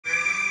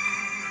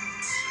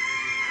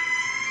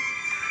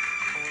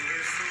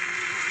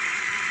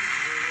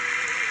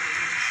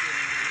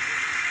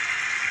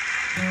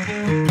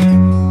Good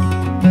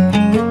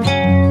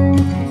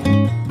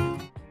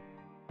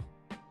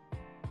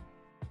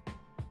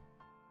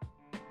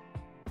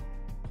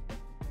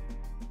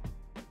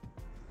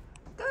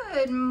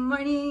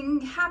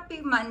morning,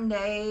 happy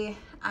Monday.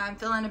 I'm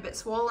feeling a bit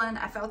swollen.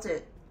 I felt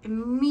it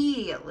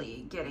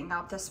immediately getting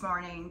up this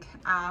morning.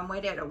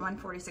 Weighed at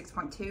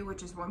 146.2,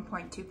 which is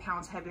 1.2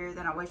 pounds heavier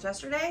than I was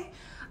yesterday.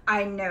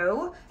 I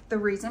know the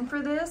reason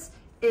for this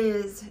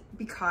is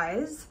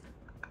because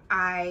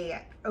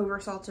I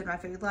oversalted my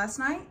food last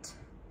night,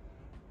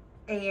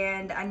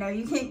 and I know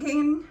you can't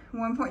gain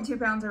 1.2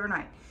 pounds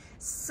overnight.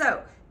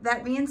 So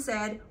that being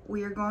said,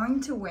 we are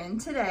going to win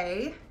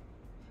today.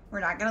 We're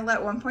not gonna let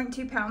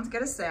 1.2 pounds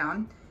get us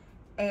down.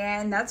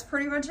 And that's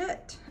pretty much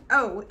it.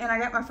 Oh, and I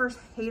got my first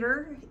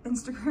hater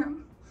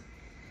Instagram.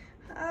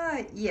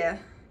 Yeah,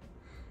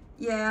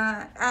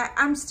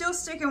 I'm still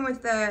sticking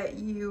with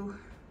the,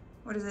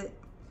 what is it?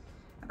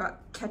 About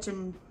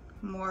catching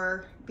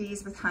more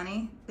bees with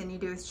honey than you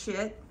do with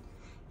shit.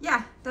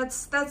 Yeah,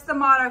 that's the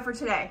motto for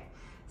today.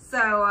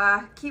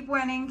 So keep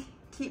winning,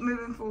 keep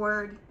moving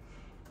forward,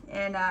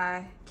 and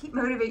keep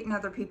motivating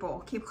other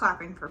people. Keep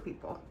clapping for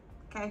people,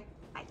 okay?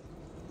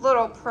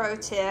 Little pro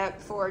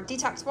tip for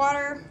detox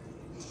water.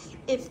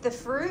 If the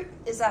fruit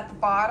is at the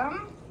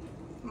bottom,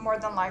 more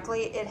than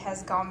likely it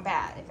has gone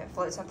bad. If it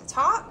floats at the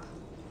top,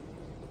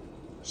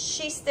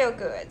 she's still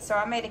good. So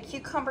I made a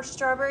cucumber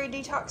strawberry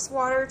detox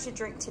water to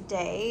drink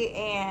today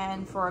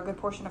and for a good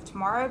portion of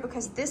tomorrow,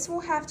 because this will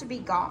have to be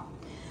gone.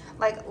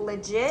 Like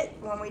legit,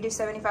 when we do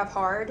 75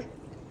 hard,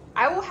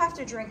 I will have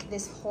to drink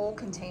this whole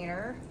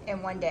container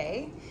in one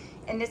day.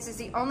 And this is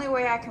the only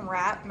way I can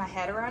wrap my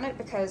head around it,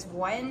 because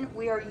one,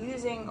 we are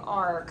using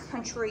our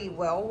country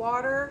well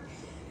water,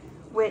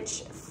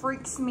 which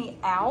freaks me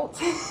out.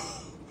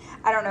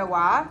 I don't know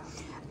why.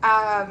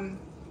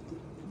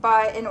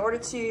 But in order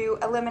to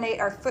eliminate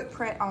our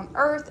footprint on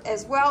Earth,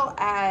 as well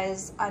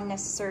as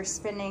unnecessary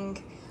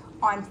spending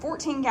on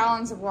 14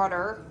 gallons of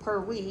water per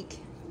week,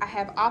 I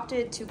have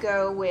opted to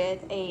go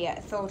with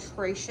a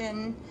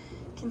filtration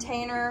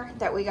container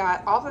that we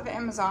got off of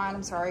Amazon.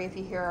 I'm sorry if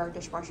you hear our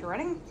dishwasher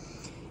running.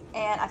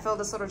 And I fill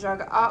this little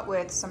jug up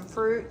with some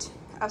fruit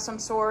of some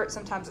sort.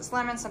 Sometimes it's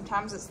lemon,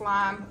 sometimes it's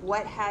lime,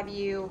 what have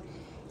you.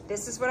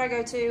 This is what I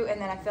go to, and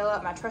then I fill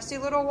up my trusty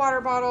little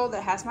water bottle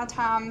that has my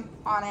time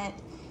on it,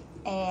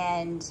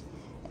 and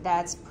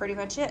that's pretty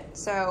much it.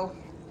 So,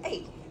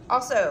 hey,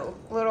 also,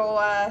 little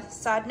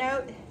side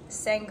note,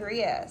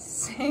 sangria,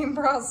 same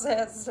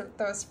process of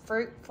those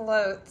fruit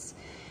floats.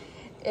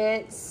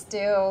 It's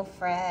still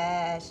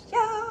fresh,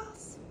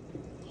 yes.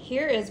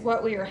 Here is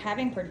what we are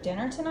having for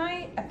dinner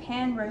tonight. A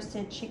pan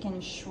roasted chicken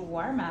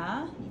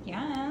shawarma,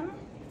 yum,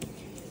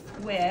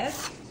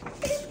 with,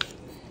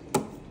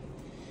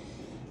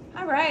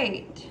 all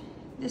right,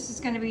 this is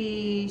gonna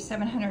be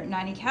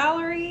 790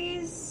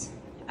 calories.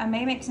 I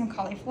may make some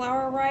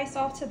cauliflower rice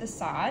off to the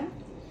side.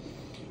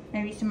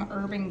 Maybe some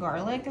herb and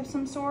garlic of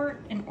some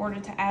sort in order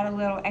to add a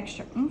little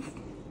extra oomph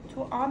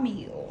to our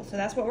meal. So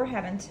that's what we're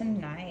having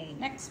tonight.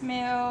 Next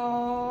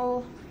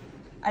meal,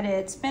 I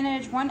did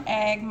spinach, 1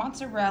 egg,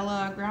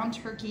 mozzarella, ground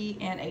turkey,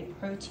 and a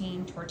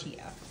protein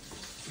tortilla.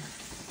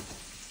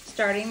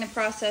 Starting the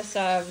process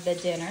of the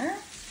dinner,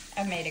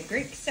 I made a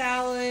Greek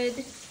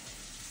salad.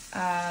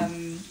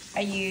 I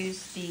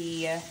used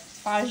the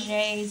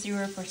Fage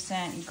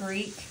 0%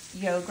 Greek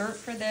yogurt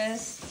for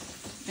this.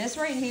 This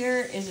right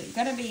here is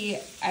gonna be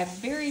a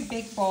very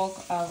big bulk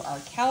of our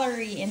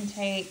calorie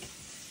intake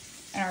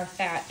and our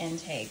fat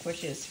intake,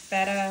 which is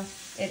feta.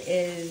 It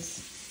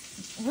is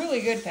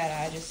really good feta.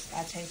 I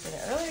tasted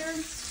it earlier.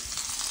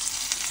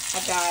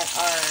 I've got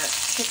our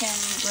chicken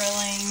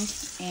grilling,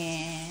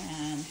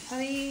 and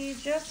Huddy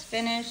just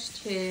finished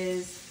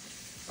his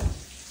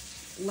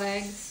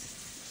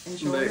legs and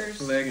shoulders.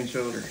 Leg and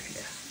shoulder,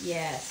 yeah.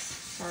 Yes,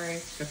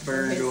 sorry. Got the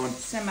burn going.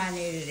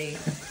 Semi-nudity.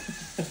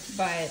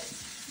 But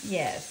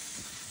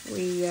yes,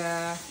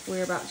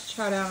 we're about to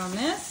chow down on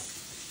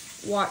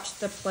this, watch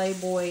the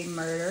Playboy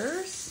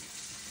murders,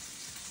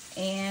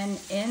 and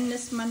end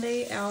this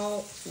Monday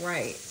out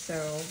right. So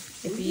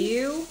if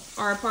you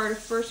are a part of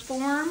First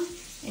Phorm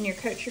and your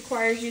coach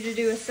requires you to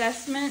do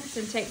assessments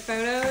and take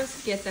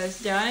photos, get those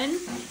done.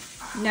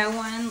 No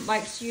one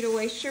likes you to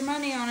waste your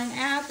money on an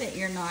app that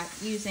you're not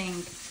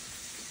using.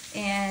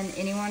 And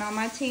anyone on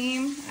my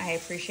team, I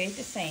appreciate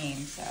the same.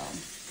 So,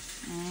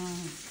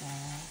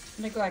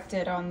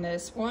 neglected on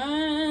this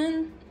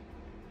one.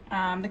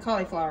 The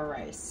cauliflower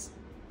rice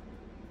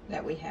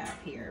that we have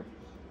here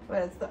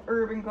with the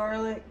herb and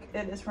garlic.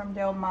 It is from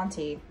Del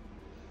Monte.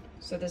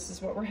 So this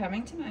is what we're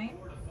having tonight.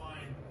 To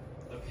find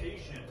the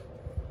patient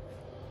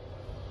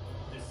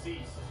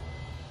deceased.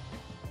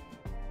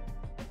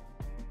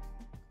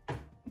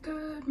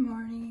 Good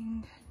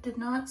morning. Did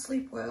not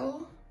sleep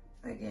well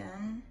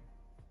again.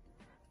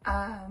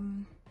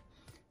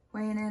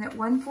 Weighing in at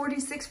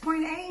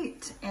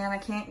 146.8, and I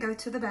can't go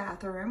to the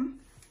bathroom,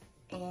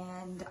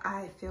 and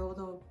I feel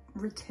the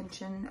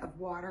retention of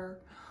water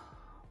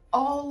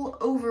all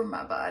over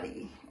my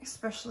body,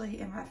 especially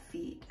in my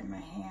feet and my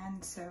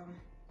hands. So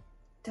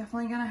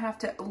definitely gonna have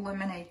to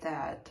eliminate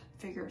that,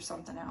 figure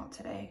something out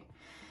today,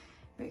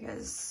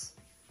 because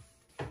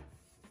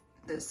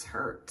this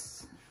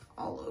hurts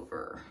all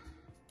over.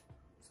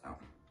 So,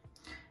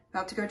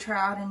 about to go try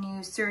out a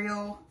new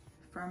cereal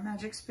from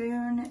Magic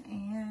Spoon,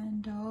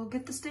 and I'll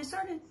get this day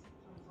started.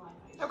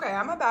 Okay,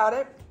 I'm about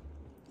it.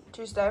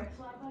 Tuesday.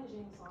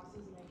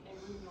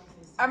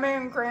 I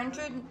mean,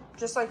 granted,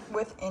 just like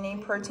with any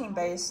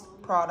protein-based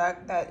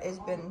product that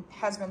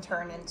has been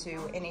turned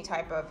into any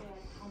type of,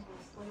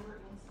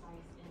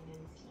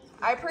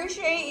 I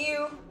appreciate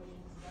you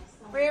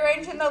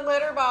rearranging the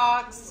litter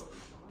box.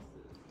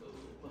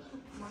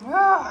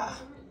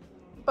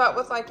 But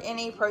with like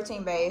any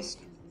protein-based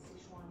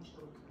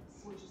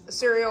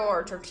cereal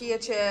or tortilla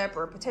chip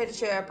or potato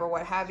chip or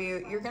what have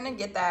you, you're gonna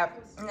get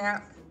that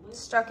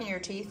stuck in your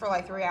teeth for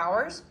like 3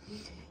 hours.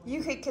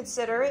 You could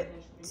consider it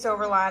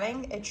silver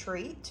lining, a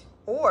treat,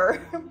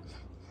 or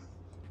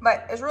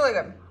but it's really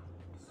good.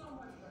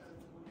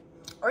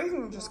 Or you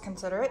can just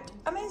consider it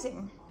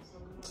amazing.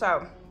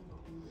 So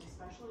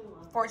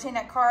 14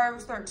 net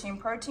carbs, 13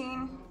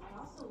 protein,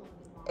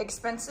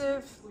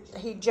 expensive.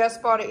 He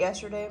just bought it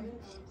yesterday.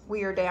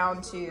 We are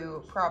down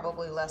to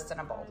probably less than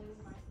a bowl.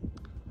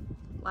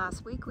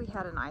 Last week we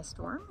had an ice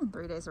storm and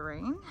 3 days of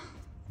rain.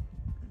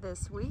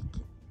 This week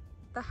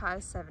the high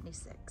is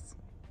 76.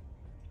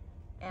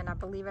 And I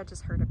believe I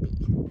just heard a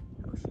bee.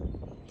 Oh shit.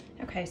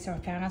 Okay, so I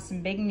found out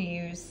some big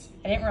news.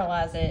 I didn't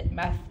realize it.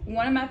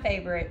 One of my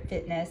favorite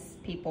fitness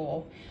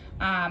people,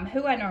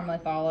 who I normally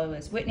follow,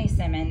 is Whitney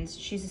Simmons.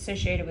 She's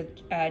associated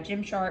with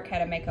Gymshark,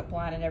 had a makeup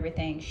line and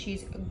everything.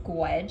 She's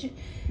gwedge.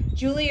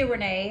 Julia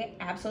Renee,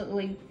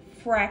 absolutely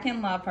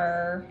fracking love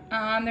her.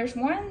 There's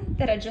one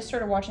that I just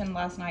started watching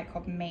last night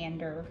called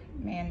Mander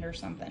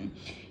something.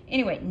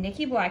 Anyway,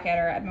 Nikki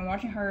Blackadder, I've been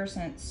watching her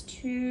since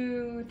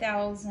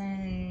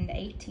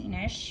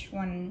 2018-ish,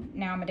 when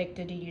now I'm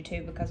addicted to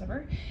YouTube because of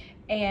her.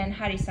 And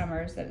Heidi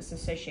Summers, that is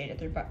associated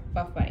through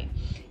Buff Bunny.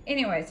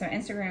 Anyway, so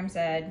Instagram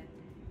said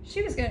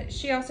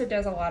she also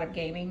does a lot of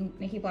gaming,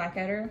 Nikki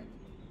Blackadder.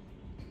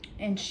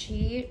 And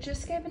she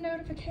just gave a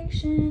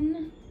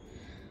notification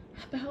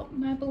about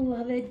my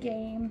beloved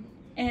game.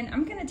 And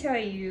I'm gonna tell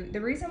you,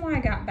 the reason why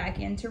I got back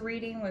into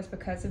reading was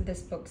because of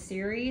this book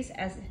series.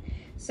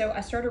 So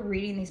I started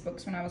reading these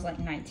books when I was like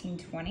 19,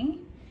 20,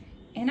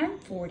 and I'm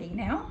 40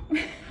 now.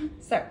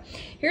 So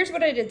here's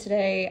what I did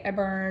today. I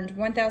burned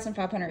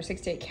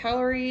 1,568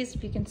 calories,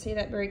 if you can see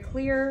that very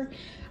clear.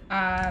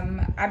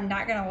 I'm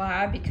not gonna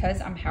lie, because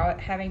I'm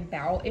having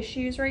bowel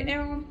issues right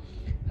now.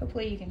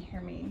 Hopefully you can hear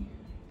me,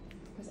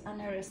 because I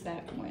noticed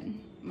that when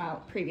my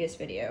previous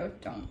video,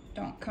 don't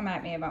come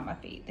at me about my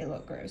feet, they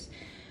look gross.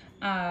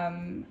 I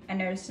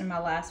noticed in my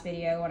last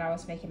video when I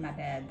was making my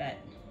bed that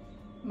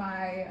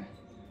my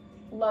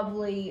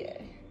lovely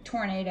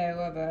tornado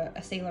of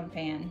a ceiling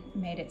fan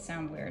made it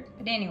sound weird.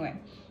 But anyway,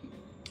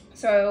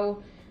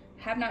 so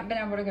have not been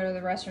able to go to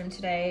the restroom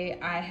today.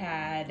 I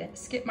had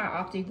skipped my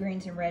Opti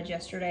greens and reds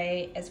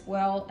yesterday, as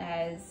well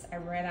as I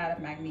ran out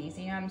of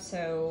magnesium.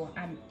 So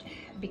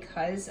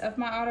because of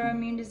my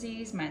autoimmune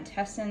disease, my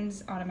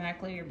intestines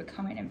automatically are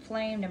becoming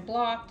inflamed and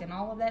blocked and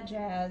all of that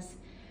jazz.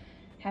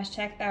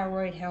 Hashtag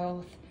thyroid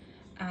health.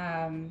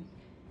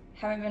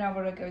 Haven't been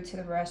able to go to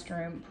the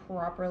restroom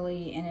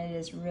properly, and it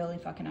is really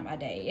fucking up my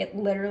day. It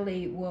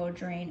literally will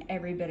drain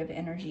every bit of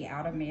energy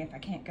out of me if I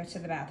can't go to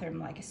the bathroom,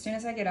 like as soon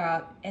as I get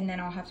up, and then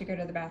I'll have to go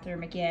to the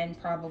bathroom again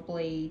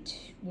probably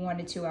 1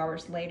 to 2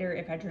 hours later.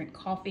 If I drink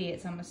coffee,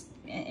 it's almost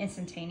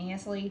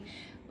instantaneously,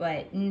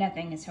 but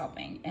nothing is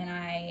helping. And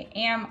I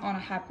am on a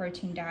high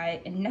protein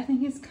diet and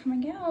nothing is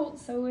coming out,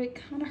 so it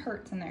kind of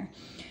hurts in there.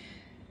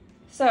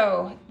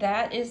 So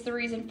that is the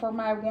reason for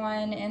my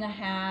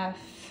 1.5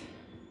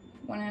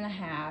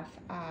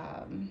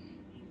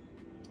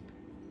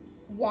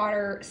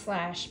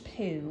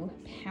 water/poo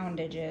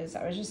poundages.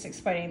 I was just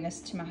explaining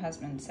this to my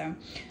husband. So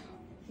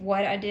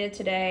what I did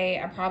today,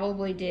 I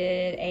probably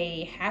did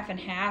a half and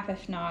half,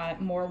 if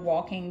not more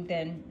walking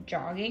than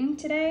jogging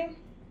today.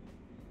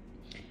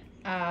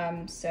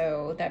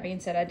 So that being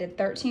said, I did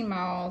 13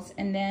 miles,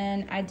 and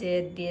then I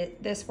did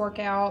this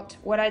workout.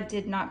 What I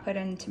did not put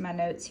into my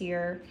notes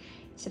here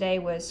today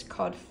was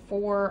called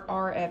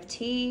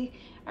 4RFT.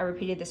 I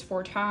repeated this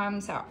 4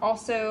 times. I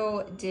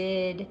also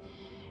did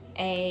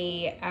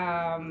I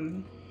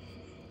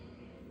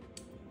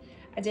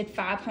did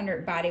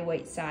 500 body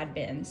weight side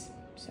bends.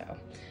 So,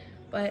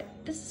 but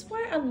this is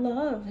why I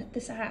love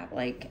this app.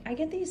 Like, I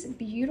get these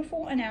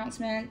beautiful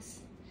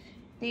announcements,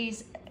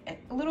 these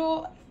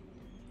little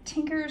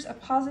tinkers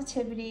of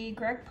positivity.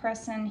 Greg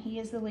Presson, he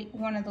is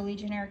one of the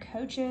Legionnaire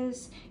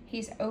coaches.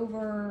 He's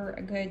over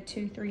a good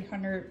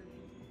 200-300,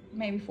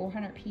 maybe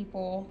 400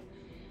 people.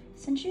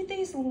 Sends you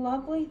these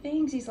lovely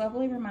things, these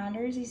lovely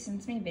reminders. He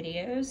sends me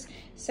videos.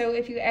 So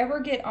if you ever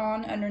get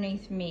on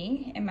underneath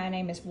me, and my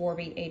name is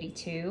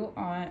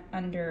Warby82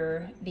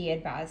 under the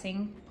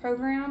advising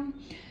program,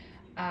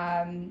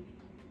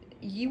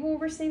 you will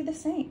receive the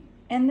same.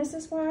 And this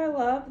is why I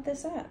love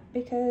this app,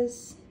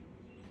 because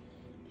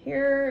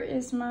here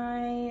is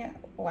my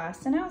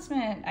last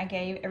announcement. I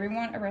gave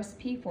everyone a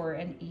recipe for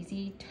an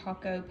easy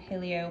taco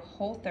paleo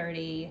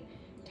Whole30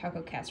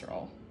 taco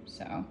casserole.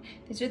 So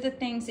these are the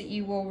things that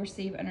you will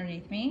receive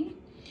underneath me.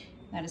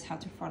 That is how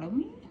to follow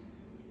me.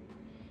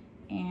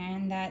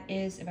 And that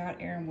is about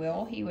Aaron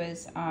Will. He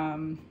was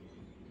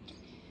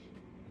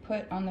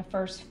put on the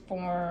First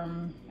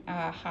Phorm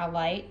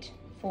highlight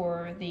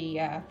for the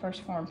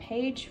First Phorm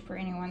page for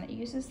anyone that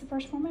uses the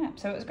First Phorm app.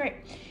 So it was great.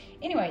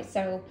 Anyway,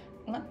 so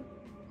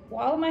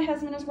while my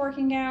husband is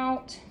working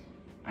out,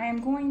 I am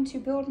going to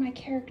build my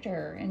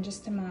character in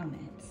just a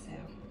moment. So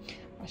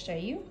I'll show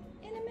you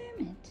in a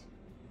moment.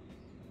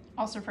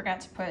 Also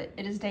forgot to put,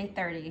 it is day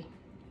 30.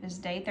 It is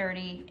day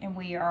 30 and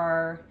we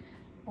are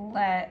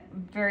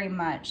very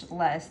much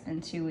less than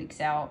 2 weeks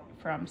out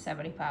from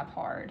 75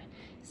 hard.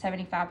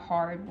 75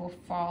 hard will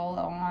fall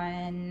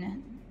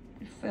on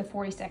the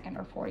 42nd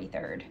or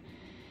 43rd.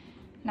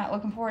 Not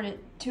looking forward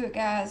to it,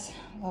 guys.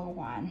 Level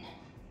 1.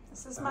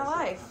 This is my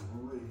life.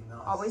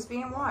 Always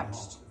being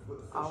watched.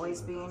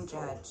 Always being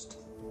judged.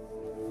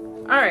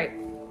 Alright.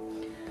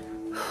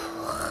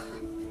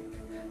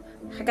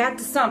 I got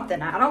to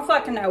something. I don't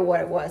fucking know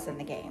what it was in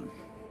the game.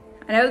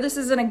 I know this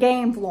isn't a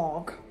game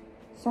vlog,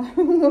 so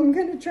I'm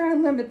gonna try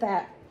and limit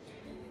that.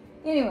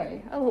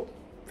 Anyway, I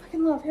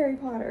fucking love Harry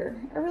Potter.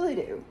 I really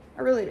do.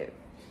 I really do.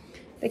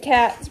 The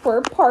cats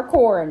were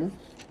parkouring.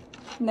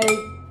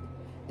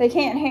 They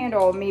can't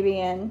handle me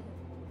being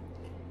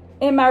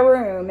in my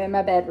room, in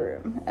my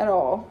bedroom at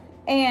all.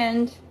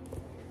 And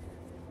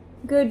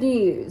good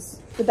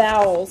news, the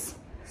bowels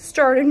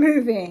started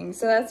moving,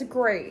 so that's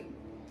great.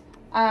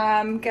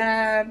 I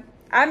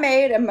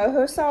made a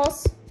mojo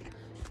sauce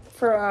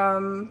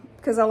from,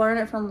 because I learned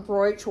it from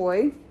Roy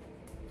Choi.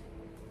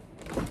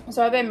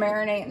 So I've been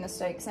marinating the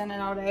steaks in it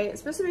all day. It's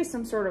supposed to be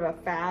some sort of a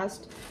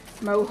fast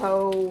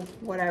mojo,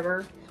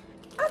 whatever.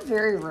 I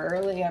very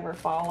rarely ever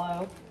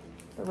follow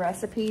the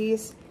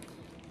recipes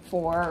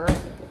for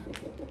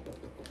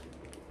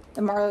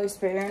the Marley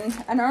Spoon.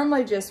 I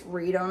normally just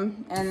read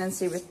them and then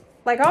see what,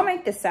 like I'll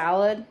make the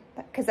salad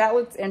because that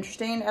looks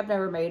interesting. I've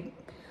never made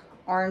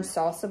orange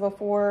salsa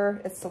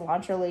before. It's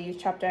cilantro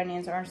leaves, chopped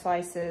onions, orange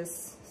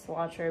slices,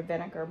 cilantro,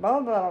 vinegar,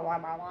 blah, blah, blah,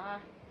 blah, blah.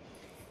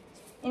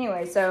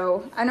 Anyway,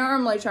 so I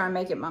normally try and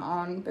make it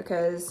my own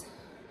because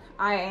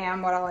I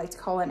am what I like to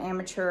call an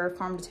amateur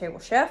farm-to-table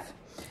chef.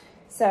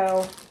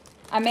 So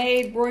I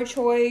made Roy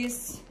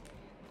Choi's.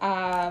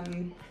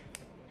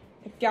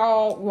 If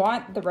y'all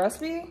want the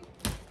recipe,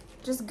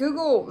 just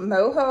Google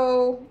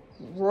mojo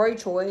Roy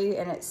Choi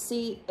and it's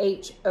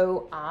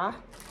C-H-O-I.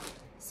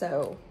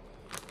 So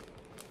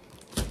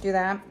do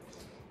that.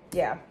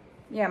 Yeah,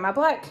 my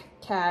black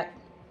cat,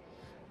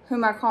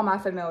 whom I call my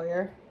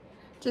familiar,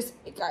 just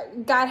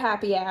got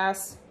happy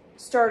ass,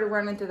 started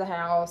running through the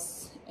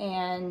house,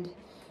 and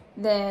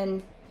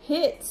then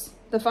hit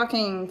the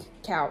fucking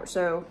couch.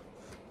 So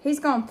he's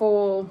gone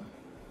full,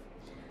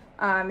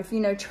 if you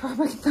know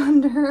Tropic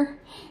Thunder,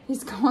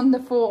 he's gone the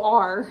full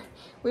R.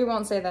 We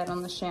won't say that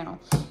on this channel.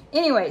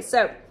 Anyway,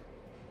 so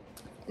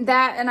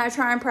that, and I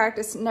try and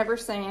practice never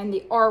saying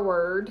the R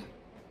word.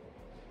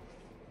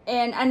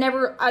 And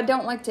I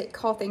don't like to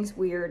call things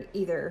weird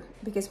either,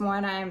 because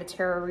one, I am a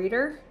tarot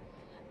reader.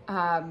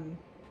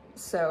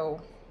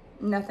 So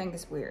nothing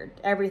is weird.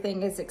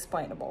 Everything is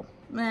explainable.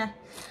 Meh.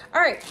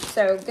 All right,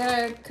 so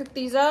gonna cook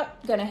these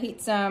up. Gonna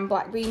heat some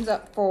black beans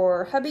up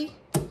for hubby.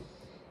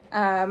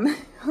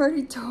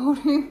 Already told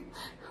him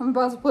I'm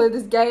about to play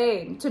this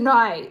game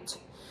tonight.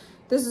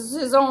 This is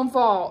his own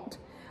fault.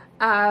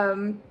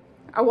 I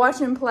watch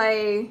him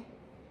play,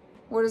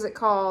 what is it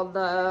called?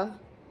 The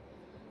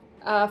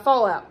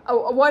Fallout. I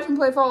watch him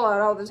play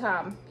Fallout all the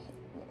time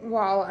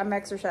while I'm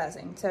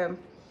exercising. So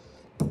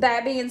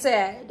that being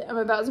said, I'm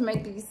about to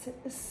make these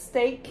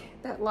steak.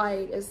 That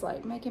light is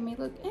like making me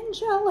look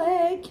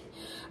angelic.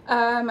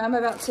 I'm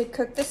about to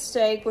cook the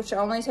steak, which will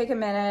only take a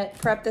minute.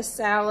 Prep the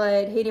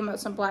salad, heat him up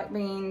some black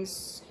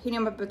beans, heat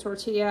him up a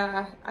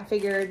tortilla. I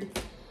figured,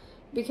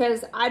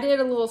 because I did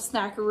a little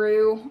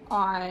snackaroo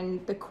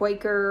on the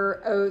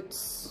Quaker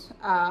Oats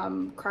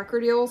cracker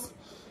deals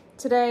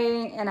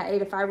today, and I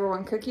ate a Fiber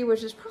One cookie,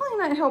 which is probably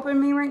not helping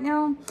me right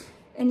now.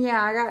 And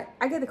yeah,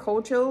 I get the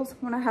cold chills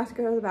when I have to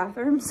go to the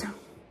bathroom. So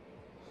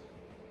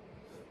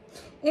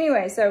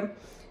anyway, so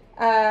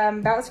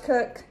about to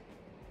cook,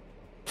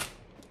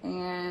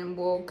 and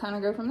we'll kind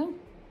of go from there.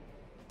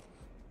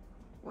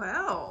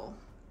 Well,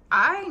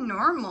 I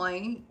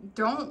normally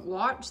don't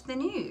watch the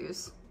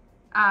news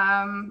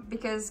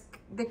because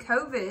the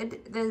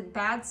COVID, the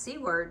bad C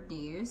word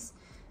news,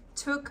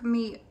 took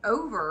me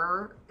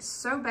over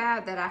so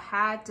bad that I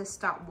had to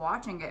stop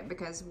watching it,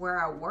 because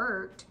where I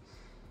worked,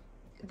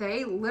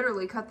 they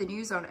literally cut the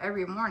news on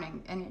every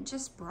morning, and it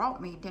just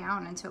brought me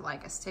down into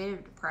like a state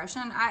of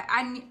depression.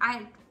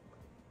 I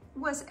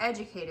was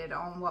educated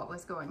on what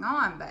was going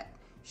on, but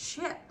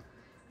shit.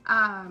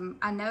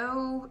 I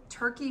know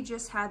Turkey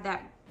just had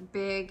that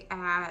big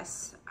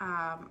ass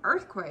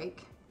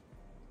earthquake.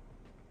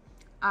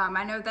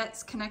 I know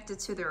that's connected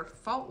to their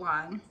fault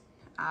line.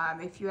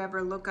 If you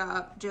ever look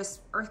up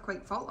just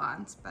earthquake fault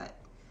lines, but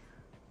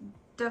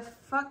the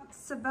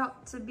fuck's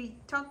about to be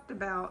talked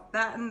about?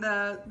 That and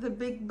the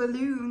big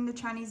balloon, the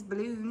Chinese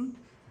balloon.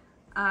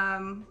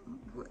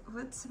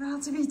 What's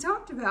about to be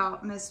talked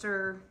about,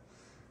 Mr.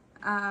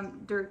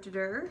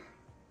 Dirt?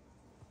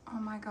 Oh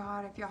my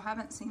God, if y'all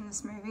haven't seen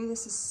this movie,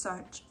 this is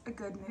such a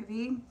good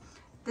movie.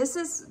 This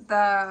is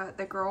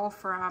the girl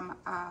from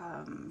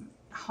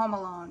Home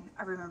Alone.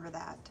 I remember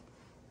that.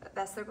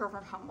 That's the girl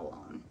from Home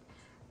Alone.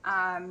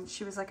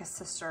 She was like a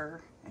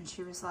sister, and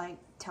she was like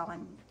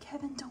telling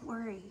Kevin, don't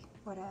worry,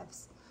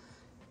 whatevs.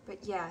 But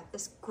yeah,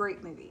 this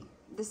great movie.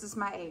 This is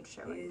my age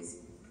show.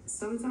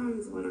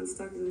 Sometimes when I'm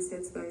stuck in this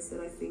headspace that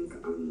I think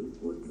I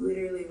would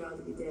literally rather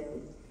be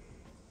dead,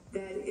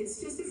 that it's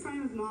just a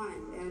frame of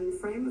mind, and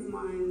frame of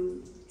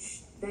mind,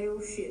 they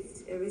all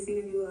shift. Everything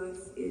in your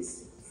life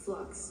is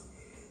flux.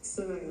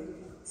 So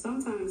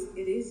sometimes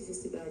it is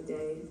just a bad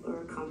day,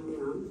 or a come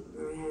down,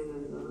 or a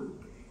hangover,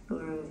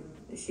 or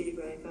a shitty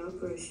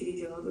breakup, or a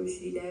shitty job, or a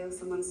shitty day, or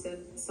someone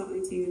said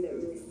something to you that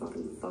really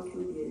fucking fucked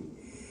with you.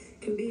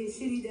 It can be a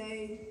shitty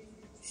day,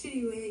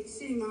 shitty week,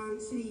 shitty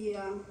month, shitty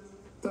year,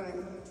 but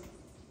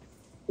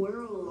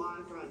we're all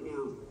alive right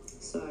now,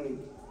 so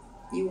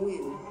you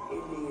win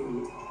in the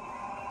end.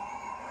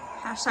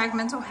 Hashtag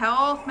mental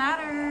health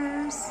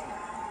matters.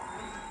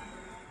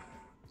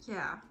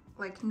 Yeah,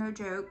 like no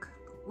joke.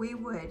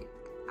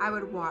 I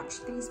would watch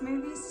these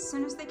movies as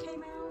soon as they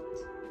came out.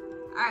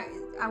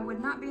 I would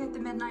not be at the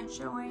midnight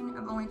showing.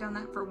 I've only done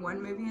that for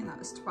one movie, and that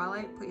was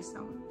Twilight. Please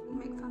don't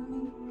make fun of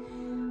me.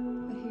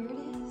 But here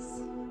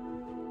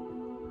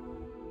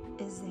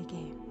it is the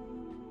game.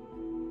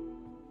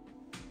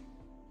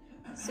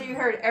 So you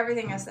heard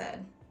everything I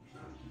said.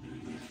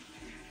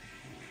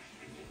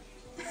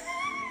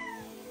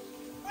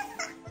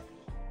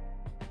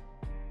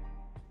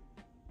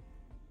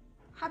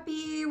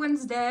 Happy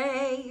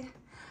Wednesday.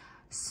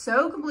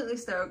 So completely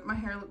stoked. My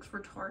hair looks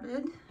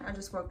retarded. I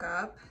just woke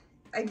up.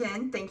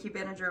 Again, thank you,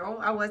 Benadryl.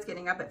 I was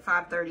getting up at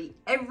 5:30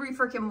 every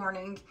freaking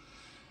morning.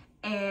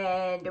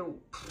 And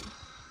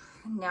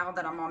now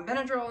that I'm on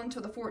Benadryl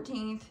until the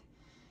 14th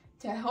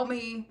to help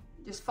me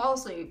just fall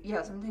asleep.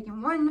 Yes, I'm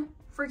taking one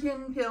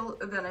freaking pill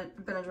of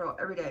Benadryl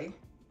every day,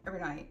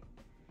 every night.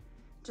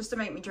 Just to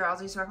make me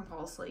drowsy so I can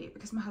fall asleep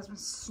because my husband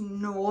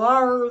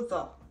snores.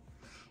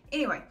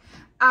 Anyway,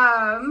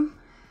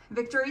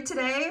 victory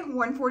today,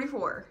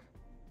 144.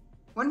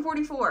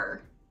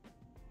 144.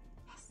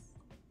 Yes,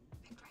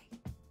 victory.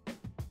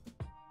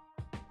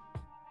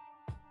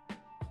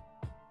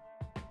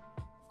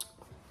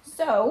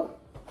 So,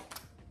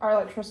 our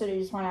electricity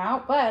just went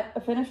out, but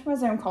I finished my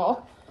Zoom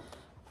call.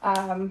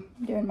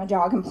 Doing my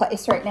jog in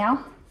place right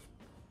now.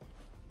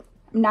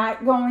 I'm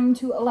not going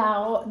to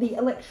allow the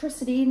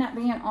electricity not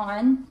being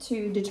on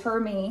to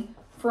deter me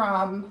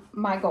from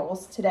my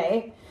goals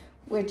today,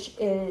 which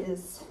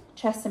is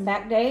chest and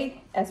back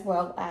day, as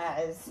well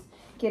as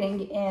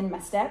getting in my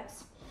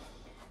steps.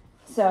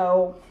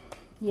 So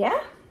yeah,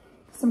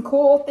 some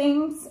cool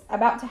things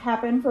about to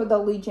happen for the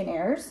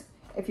Legionnaires.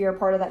 If you're a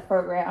part of that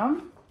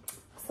program,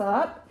 what's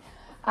up?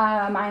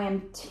 I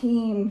am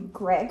Team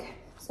Greg.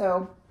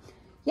 So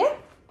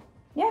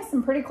yeah,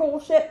 some pretty cool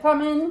shit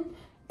coming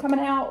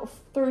out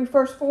through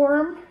First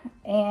Phorm,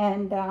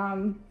 and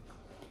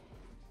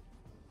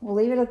we'll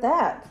leave it at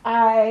that.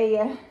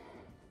 I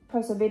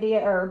posted a video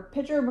or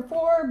picture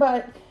before,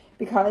 but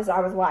because I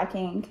was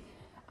lacking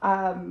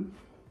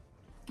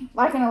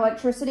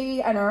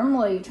electricity, I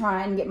normally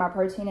try and get my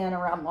protein in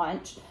around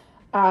lunch.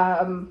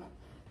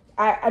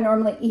 I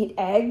normally eat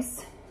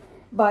eggs,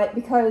 but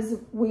because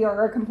we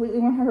are a completely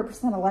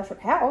 100%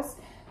 electric house,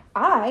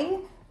 I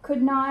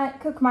could not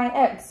cook my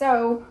eggs.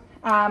 So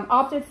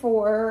opted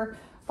for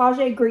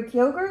Fage Greek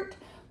yogurt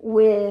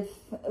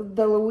with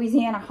the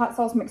Louisiana hot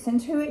sauce mixed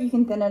into it. You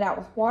can thin it out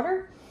with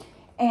water.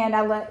 And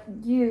I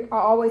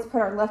always put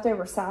our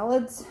leftover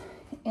salads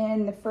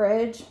in the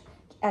fridge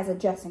as a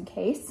just in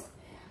case.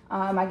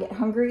 I get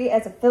hungry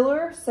as a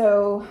filler,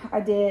 so I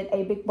did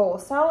a big bowl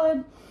of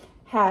salad,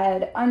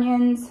 had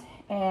onions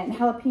and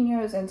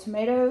jalapenos and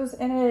tomatoes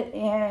in it,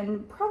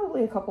 and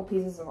probably a couple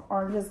pieces of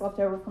oranges left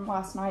over from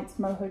last night's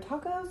mojo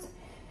tacos.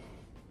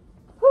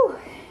 Whew.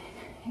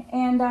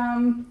 And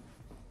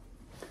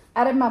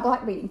added my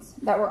black beans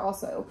that were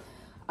also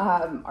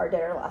our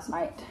dinner last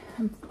night.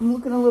 I'm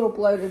looking a little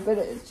bloated, but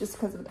it's just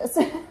because of this.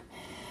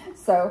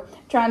 So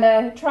trying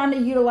to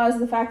utilize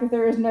the fact that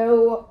there is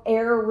no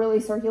air really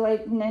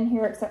circulating in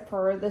here except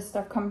for this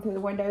stuff coming through the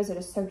windows. It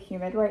is so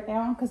humid right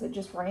now because it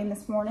just rained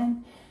this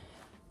morning.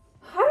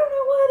 I don't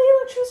know why the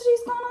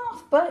electricity's gone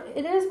off, but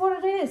it is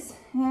what it is.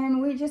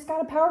 And we just got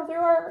to power through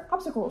our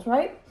obstacles,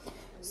 right?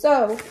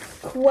 So,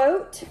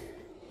 quote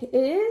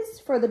is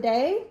for the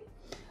day: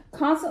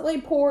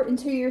 constantly pour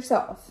into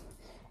yourself.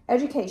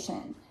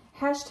 Education.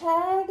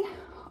 Hashtag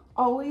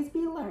always be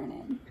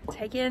learning.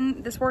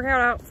 Taking this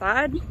workout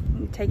outside,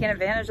 taking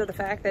advantage of the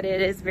fact that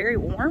it is very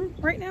warm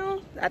right now.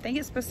 I think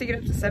it's supposed to get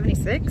up to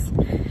 76,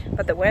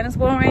 but the wind is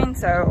blowing,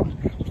 so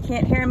if you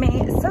can't hear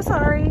me, so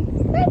sorry.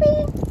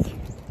 Baby.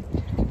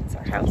 It's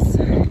our house.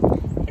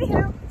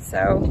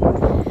 So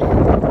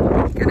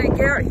I'm gonna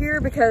get out here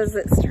because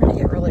it's starting to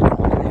get really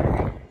cold in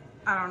there.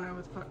 I don't know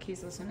what the fuck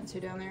he's listening to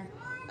down there.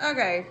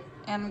 Okay,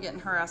 and I'm getting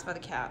harassed by the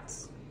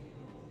cats.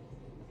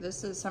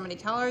 This is how many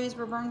calories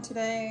were burned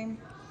today.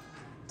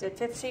 Did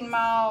 15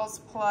 miles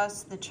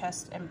plus the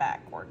chest and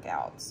back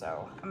workout.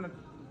 So I'm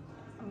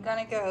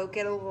gonna go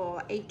get a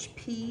little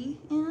HP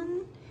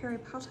in Harry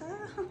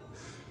Potter.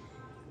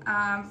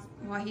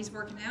 While he's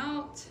working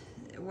out,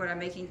 what I'm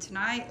making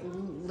tonight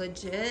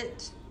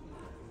legit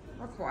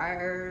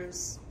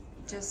requires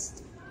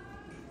just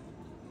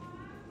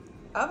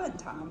oven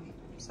time.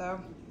 So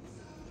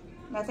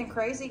nothing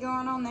crazy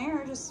going on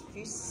there, just a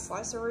few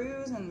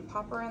sliceroos and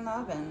pop her in the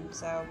oven.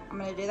 So I'm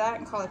gonna do that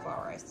and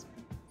cauliflower rice.